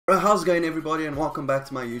Right, how's it going everybody, and welcome back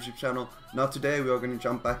to my YouTube channel. Now today we are going to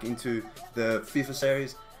jump back into the FIFA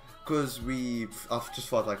series because I've just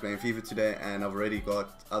felt like playing FIFA today and I've already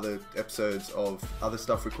got other episodes of other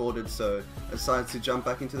stuff recorded, so I decided to jump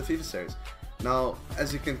back into the FIFA series. Now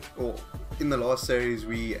as you can, in the last series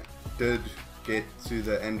we did get to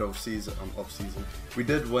the end of season. We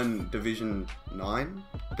did win Division 9.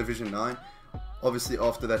 Obviously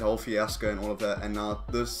after that whole fiasco and all of that, and now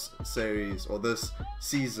this series, or this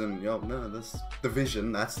season, this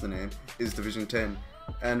division, that's the name, is Division 10.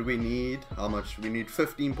 And we need, how much? We need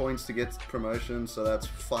 15 points to get promotion, so that's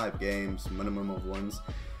 5 games, minimum of wins.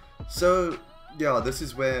 So, yeah, this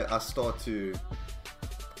is where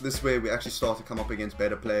we actually start to come up against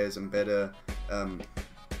better players and better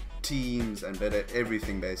teams and better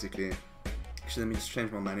everything, basically. Actually, let me just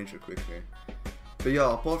change my manager quickly. But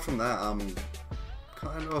yeah, apart from that,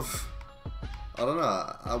 kind of, I don't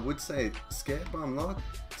know, I would say scared, but I'm not,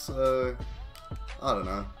 so I don't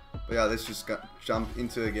know. But yeah, let's just jump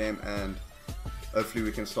into a game and hopefully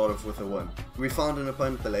we can start off with a win. We found an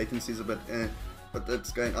opponent, the latency is a bit but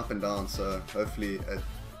it's going up and down, so hopefully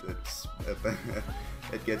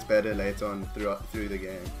it gets better later on through the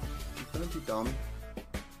game. Don't be dumb.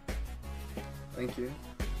 Thank you.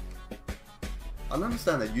 I don't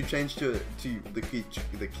understand that you change to the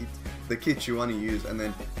kit you want to use, and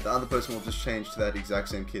then the other person will just change to that exact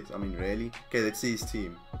same kit. I mean, really? Okay, let's see his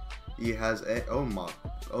team. He has a oh my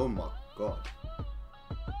god.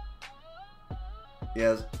 He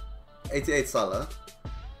has 88 Salah.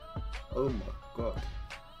 Oh my god.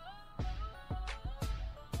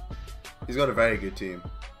 He's got a very good team.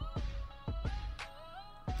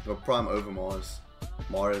 He's got Prime Overmars,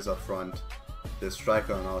 Mahrez up front. The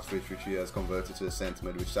striker on our switch, which he has converted to a centre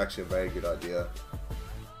mid, which is actually a very good idea.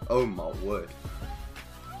 Oh my word.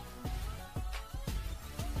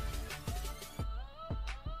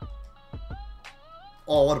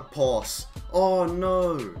 Oh, what a pass. Oh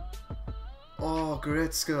no. Oh,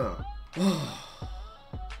 Goretzka. Oh.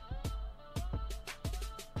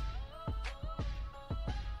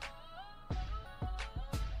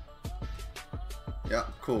 Yeah,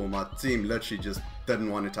 cool. My team literally just didn't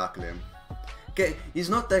want to tackle him. Okay, he's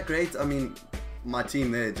not that great. I mean, my team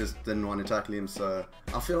there just didn't want to tackle him, so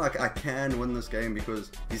I feel like I can win this game because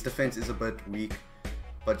his defense is a bit weak.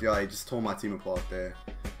 But yeah, he just tore my team apart there.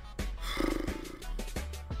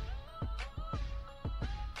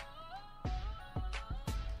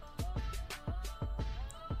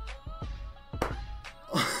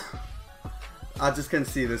 I just can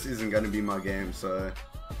see this isn't going to be my game, so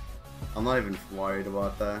I'm not even worried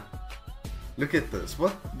about that. Look at this.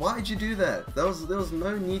 What? Why did you do that? There was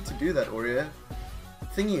no need to do that, Aurea.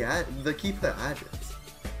 The keeper had it.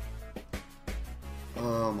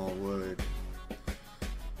 Oh my word.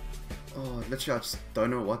 Oh, literally, I just don't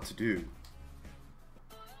know what to do.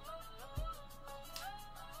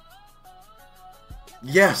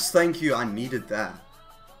 Yes, thank you. I needed that.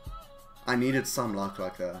 I needed some luck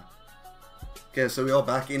like that. Okay, so we are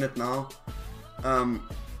back in it now.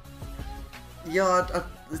 Yeah,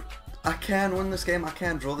 I can win this game, I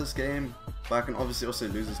can draw this game, but I can obviously also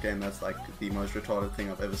lose this game. That's like the most retarded thing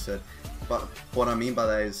I've ever said. But what I mean by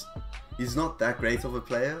that is, he's not that great of a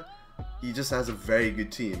player, he just has a very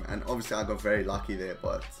good team, and obviously I got very lucky there,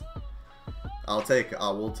 but I'll take it, I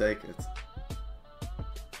will take it.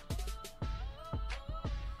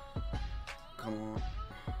 Come on.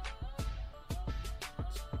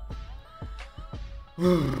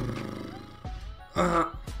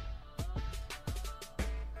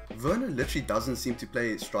 Werner literally doesn't seem to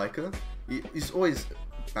play striker. He's always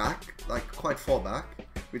back, like quite far back,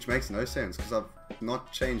 which makes no sense because I've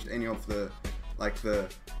not changed any of the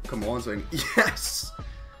commands or anything. Yes!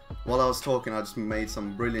 While I was talking, I just made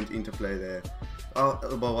some brilliant interplay there.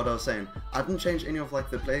 But what I was saying, I didn't change any of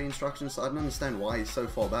the play instructions, so I don't understand why he's so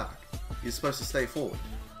far back. He's supposed to stay forward,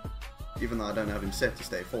 even though I don't have him set to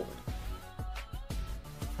stay forward.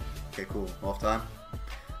 Okay, cool. Half time.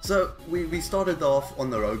 So we started off on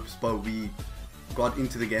the ropes, but we got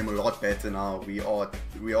into the game a lot better now. We are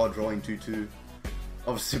drawing 2-2.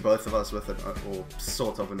 Obviously both of us with an or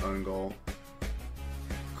sort of an own goal.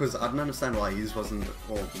 Because I didn't understand why his wasn't,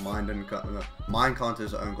 or mine didn't. Mine counted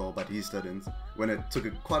as an own goal, but his didn't. When it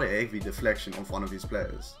took quite a heavy deflection off one of his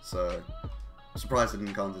players. So surprised it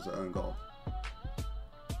didn't count as an own goal.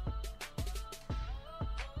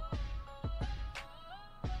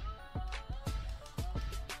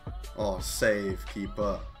 Oh, save,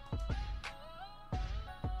 keeper.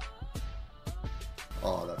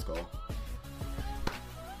 Oh, let's go.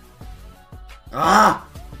 Ah!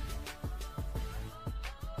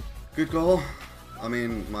 Good goal. I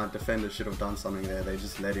mean, my defender should have done something there. They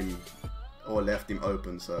just let him, or left him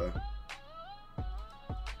open, so.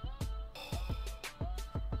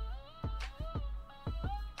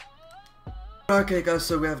 Okay guys,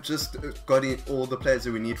 so we have just got in all the players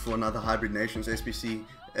that we need for another Hybrid Nations SBC.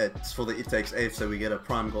 It's for the It Takes 8, so we get a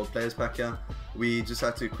Prime Gold players pack here. We just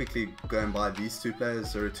had to quickly go and buy these two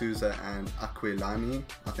players, Zeratuza and Aquilani.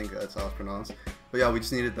 I think that's how it's pronounced. But yeah, we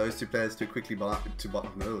just needed those two players to quickly we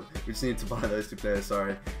just needed to buy those two players,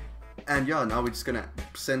 sorry. And yeah, now we're just gonna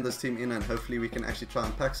send this team in and hopefully we can actually try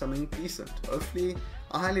and pack something decent. Hopefully,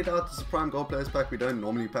 I highly doubt it's a Prime Gold players pack. We don't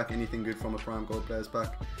normally pack anything good from a Prime Gold players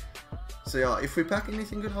pack. So yeah, if we pack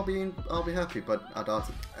anything good, I'll be happy, but I doubt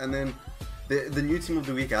it. And then the new team of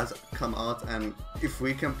the week has come out, and if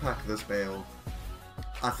we can pack this Bale,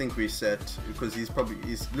 I think we're set, because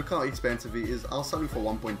look how expensive he is. I'll sell him for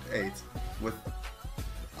 1.8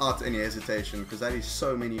 without any hesitation, because that is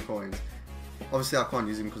so many coins. Obviously I can't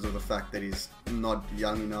use him because of the fact that he's not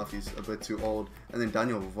young enough, he's a bit too old. And then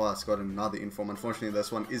Daniel Vaz got another inform. Unfortunately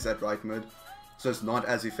this one is at right mid, so it's not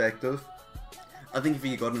as effective. I think if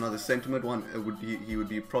he got another center mid one, he would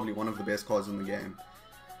be probably one of the best cards in the game.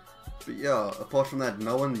 But yeah, apart from that,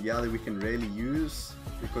 no one that we can really use,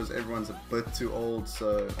 because everyone's a bit too old.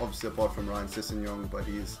 So obviously apart from Ryan Sissenyong, but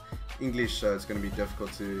he's English, so it's going to be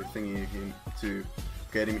difficult to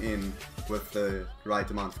get him in with the right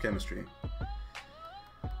amount of chemistry.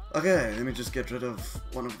 Okay, let me just get rid of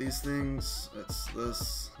one of these things. It's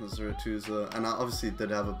this, the Zeratuza, and I obviously did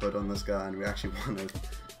have a bid on this guy and we actually won it.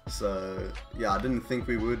 So yeah, I didn't think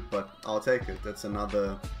we would, but I'll take it. That's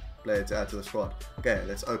another player to add to the squad. Okay,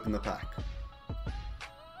 let's open the pack.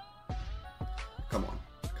 Come on,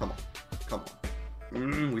 come on, come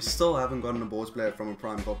on. We still haven't gotten a boards player from a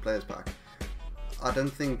Prime Gold players pack. I don't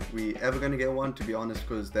think we ever going to get one, to be honest,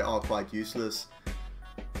 because they are quite useless.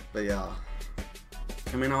 But yeah,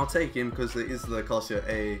 I mean, I'll take him because there is the Calcio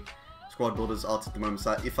A squad builders out at the moment.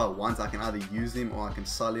 So if I want, I can either use him or I can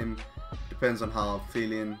sell him. Depends on how I'm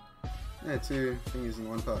feeling. Yeah, two things in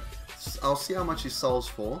one pack. I'll see how much he sells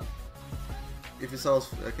for. If he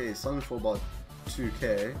sells, okay, he's selling for about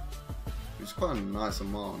 2k, which is quite a nice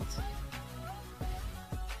amount.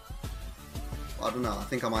 I don't know, I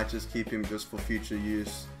think I might just keep him just for future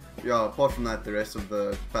use. Yeah, apart from that, the rest of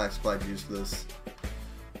the pack's quite useless.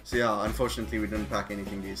 So yeah, unfortunately we didn't pack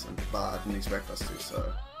anything decent, but I didn't expect us to,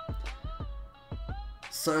 so.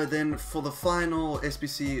 So then for the final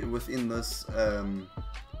SBC within this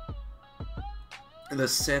the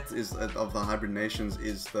set of the Hybrid Nations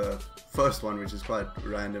is the first one, which is quite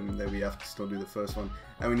random that we have to still do the first one,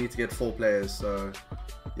 and we need to get 4 players. So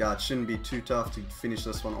yeah, it shouldn't be too tough to finish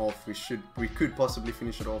this one off. We could possibly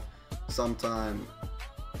finish it off sometime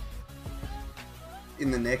in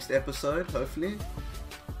the next episode, hopefully.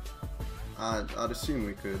 I'd assume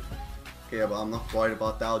we could. Okay, but I'm not worried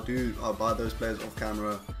about that. I'll buy those players off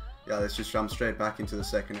camera. Yeah, let's just jump straight back into the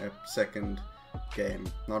second game,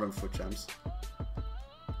 not on Foot Champs,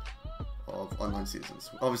 of online seasons.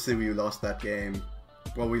 Obviously we lost that game.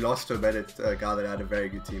 Well, we lost to a better guy that had a very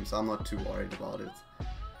good team, so I'm not too worried about it.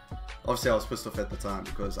 Obviously I was pissed off at the time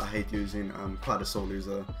because I hate losing. I'm quite a sore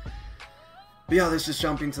loser. But yeah, let's just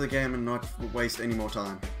jump into the game and not waste any more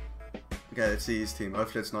time. Okay, let's see his team.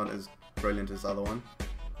 Hopefully it's not as brilliant as the other one.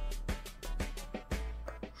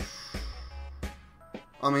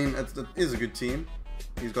 I mean, it is a good team.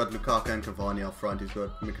 He's got Lukaku and Cavani up front. He's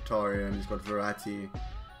got Mkhitaryan. He's got Verratti.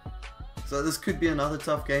 So this could be another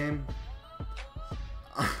tough game.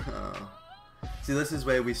 See, this is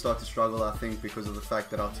where we start to struggle, I think, because of the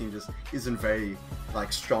fact that our team just isn't very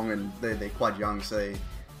strong, and they're quite young. So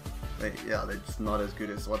they're just not as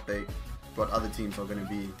good as what other teams are going to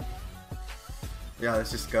be. Yeah,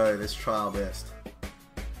 let's just go. Let's try our best.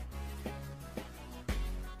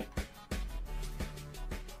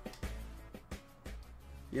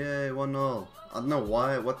 Yay, 1-0. I don't know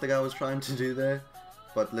what the guy was trying to do there,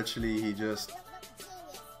 but literally he just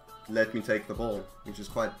let me take the ball, which is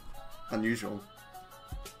quite unusual.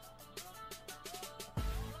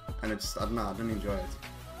 And it's, I don't know, I didn't enjoy it.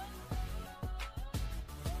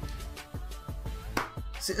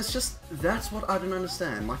 See, it's just, that's what I don't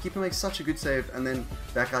understand. My keeper makes such a good save, and then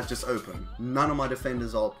that guy's just open. None of my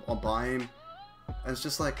defenders are by him, and it's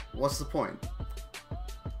just like, what's the point?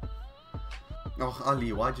 Oh,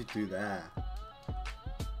 Ali, why'd you do that?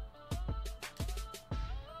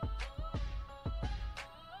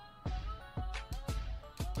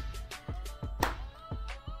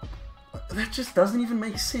 That just doesn't even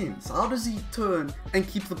make sense. How does he turn and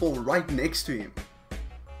keep the ball right next to him?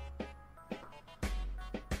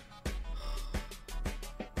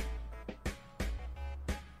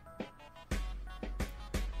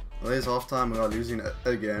 there's halftime. We are losing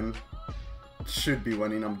again. Should be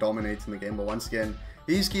winning. I'm dominating the game, but once again,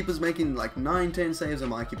 his keeper's making like 9-10 saves and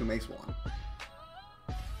my keeper makes 1.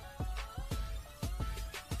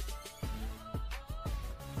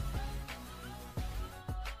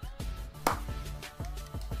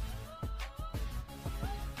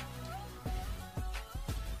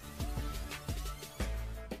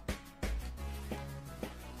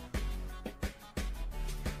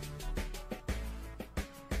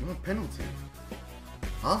 Not a penalty.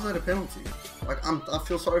 How's that a penalty? Like, I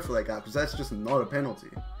feel sorry for that guy because that's just not a penalty.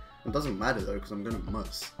 It doesn't matter though because I'm gonna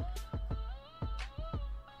miss.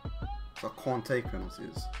 So I can't take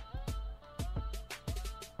penalties.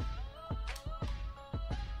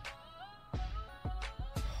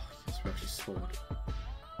 Yes, we actually scored.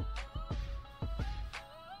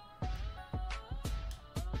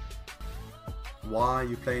 Why are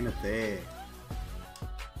you playing it there?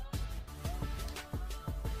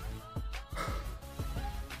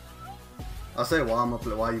 I say why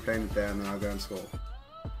are you playing it there, and then I go and score.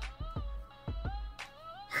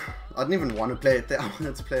 I didn't even want to play it there. I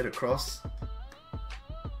wanted to play it across.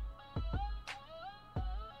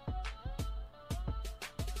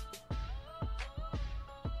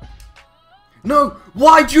 No!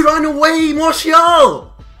 Why'd you run away,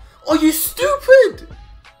 Martial? Are you stupid?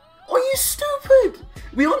 Are you stupid?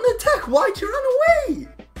 We're on the attack. Why'd you run away?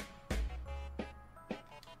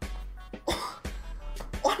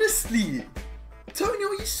 Honestly. Tony,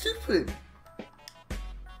 are you stupid?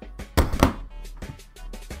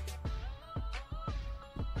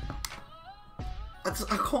 I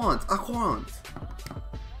can't.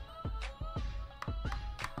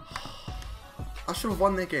 I should have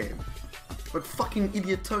won that game. But fucking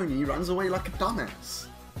idiot Tony runs away like a dumbass.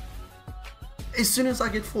 As soon as I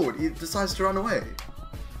get forward, he decides to run away.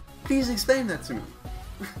 Please explain that to me.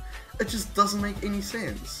 It just doesn't make any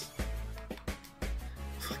sense.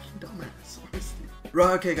 Fucking dumbass, honestly.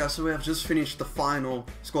 Right, okay guys, so we have just finished the final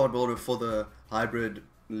squad builder for the hybrid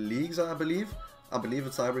leagues, I believe. I believe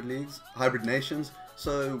it's hybrid leagues, hybrid nations.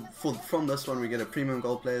 So from this one we get a premium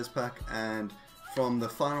gold players pack, and from the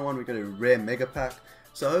final one we get a rare mega pack.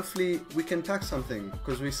 So hopefully we can pack something,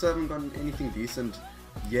 because we still haven't gotten anything decent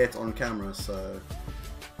yet on camera. So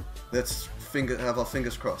let's have our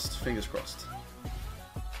fingers crossed. Fingers crossed.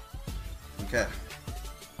 Okay.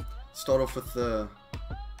 Start off with the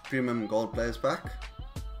premium gold players pack.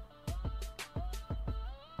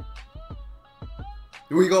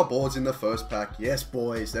 We got boards in the first pack. Yes,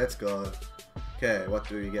 boys, let's go. Okay, what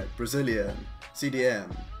do we get? Brazilian,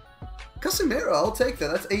 CDM, Casemiro. I'll take that.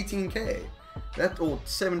 That's 18k. That or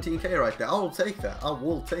 17k right there. I'll take that. I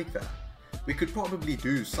will take that. We could probably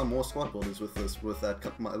do some more squad builders with this, with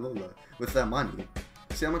that money.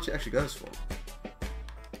 See how much it actually goes for.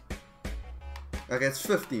 Okay, it's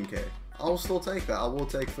 15k. I'll still take that. I will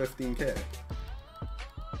take 15k.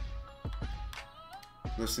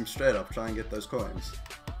 Lift him straight up, try and get those coins.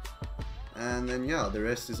 And then yeah, the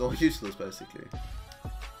rest is all useless basically.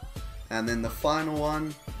 And then the final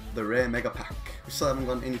one, the rare mega pack. We still haven't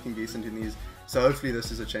gotten anything decent in these, so hopefully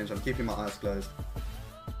this is a change. I'm keeping my eyes closed.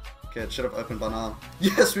 Okay, it should have opened by now.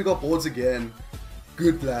 Yes, we got boards again.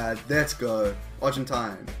 Good lad, let's go.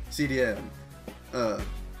 Argentine, CDM.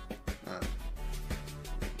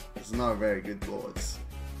 It's not very good boards.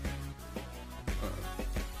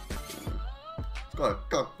 It's got a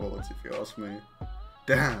cock boards if you ask me.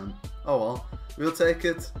 Damn. Oh well, we'll take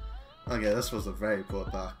it. Okay, this was a very poor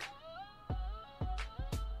pack.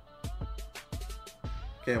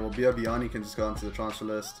 Okay, well Biani can just go onto the transfer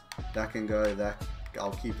list. That can go, that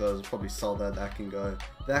I'll keep those, I'll probably sell that, that can go.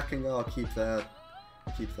 That can go, I'll keep that.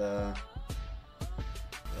 Keep that.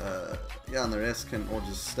 Yeah, and the rest can all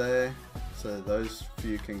just stay. So those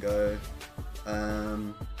few can go.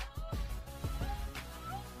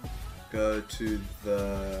 Go to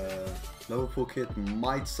the Liverpool kit.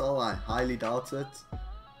 Might sell, I highly doubt it.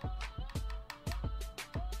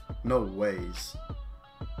 No ways.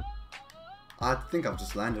 I think I've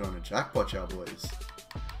just landed on a jackpot, yeah, boys.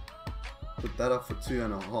 Put that up for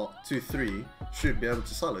 2.5, 2.3. Should be able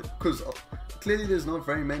to sell it, because clearly there's not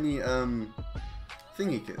very many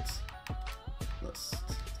thingy kits. Let's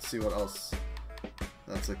see what else.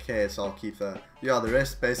 That's okay, so I'll keep that. Yeah, the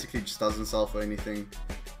rest basically just doesn't sell for anything.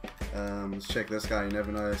 Let's check this guy. You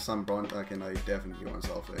never know. Some bronze. Okay, no, he definitely won't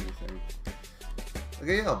sell for anything.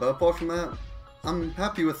 Okay, yeah, but apart from that, I'm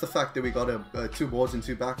happy with the fact that we got 2 boards and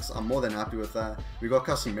 2 backs. I'm more than happy with that. We got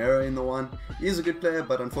Casemiro in the one. He is a good player,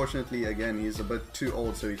 but unfortunately, again, he's a bit too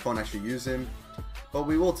old, so we can't actually use him. But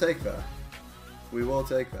we will take that. We will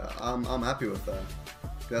take that. I'm happy with that.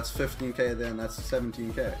 That's 15k there, and that's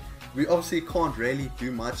 17k. we obviously can't really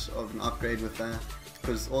do much of an upgrade with that,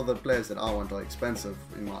 because all the players that I want are expensive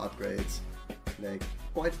in my upgrades. They're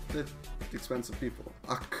quite the expensive people.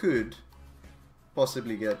 I could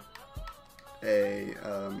possibly get a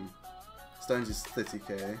Stones is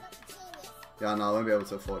 30k. Yeah, no, I won't be able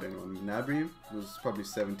to afford anyone. Nabry was probably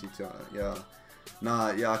 72. Yeah,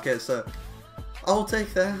 nah, yeah, okay, so I'll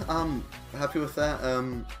take that. I'm happy with that.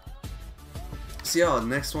 So yeah,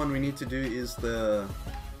 next one we need to do is the.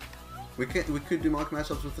 We could do market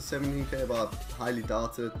matchups with the 17k, but I highly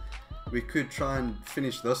doubt it. We could try and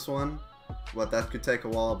finish this one, but that could take a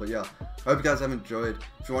while. But yeah, I hope you guys have enjoyed.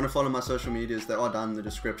 If you want to follow my social medias, they are down in the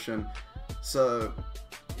description. So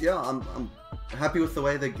yeah, I'm happy with the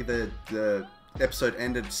way the episode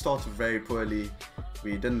ended. It started very poorly.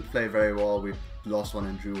 We didn't play very well. We lost one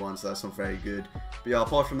and drew one, so that's not very good. But yeah,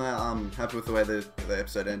 apart from that, I'm happy with the way the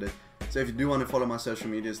episode ended. So if you do want to follow my social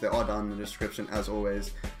medias, they are down in the description as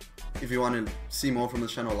always. If you want to see more from the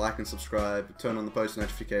channel, like and subscribe, turn on the post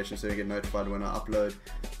notifications so you get notified when I upload.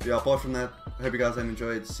 But yeah, apart from that, I hope you guys have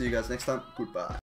enjoyed. See you guys next time. Goodbye.